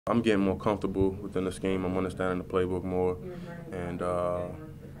I'm getting more comfortable within the scheme. I'm understanding the playbook more, and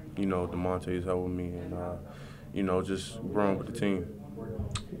DeMonte is helping me, and just growing with the team.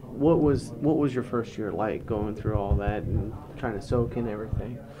 What was your first year like going through all that and trying to soak in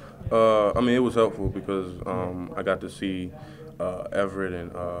everything? It was helpful because I got to see Everett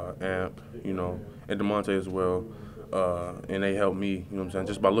and Amp, and DeMonte as well, and they helped me. You know what I'm saying?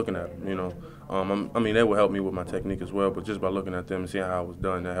 Just by looking at them, they would help me with my technique as well, but just by looking at them and seeing how it was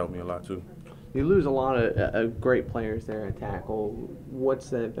done, that helped me a lot too. You lose a lot of great players there at tackle. What's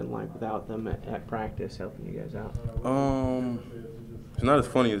that been like without them at practice helping you guys out? It's not as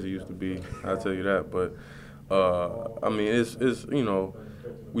funny as it used to be. I'll tell you that, but it's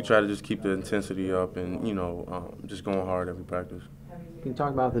we try to just keep the intensity up and just going hard every practice. Can you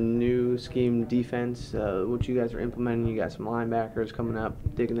talk about the new scheme defense, what you guys are implementing? You got some linebackers coming up,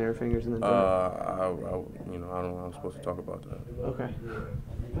 digging their fingers in the dirt. I don't know. I'm supposed to talk about that. Okay.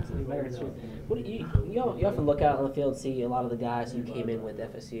 What do you often look out on the field and see a lot of the guys who came in with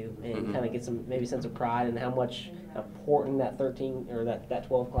FSU and kind of get some maybe sense of pride and how much important that 13 or that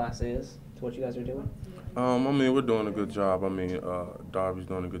 12 class is to what you guys are doing? We're doing a good job. Darby's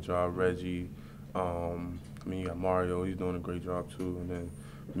doing a good job. Reggie, you got Mario. He's doing a great job too. And then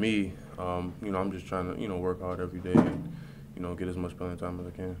me, I'm just trying to work hard every day and get as much playing time as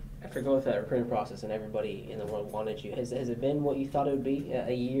I can. After going through that recruiting process and everybody in the world wanted you, has it been what you thought it would be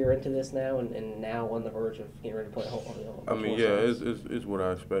a year into this now and now on the verge of getting ready to play a whole it's what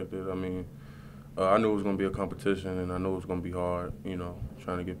I expected. I knew it was going to be a competition and I knew it was going to be hard,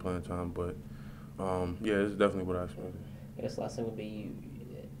 trying to get playing time. But, it's definitely what I expected. I guess the last thing would be,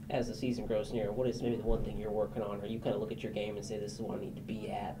 as the season grows near, what is maybe the one thing you're working on, or you kind of look at your game and say, this is what I need to be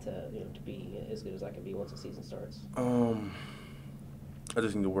at to be as good as I can be once the season starts? I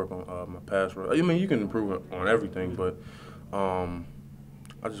just need to work on my pass rush. You can improve on everything, but I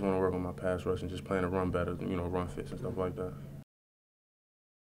just want to work on my pass rush and just playing to run better, run fits and stuff like that.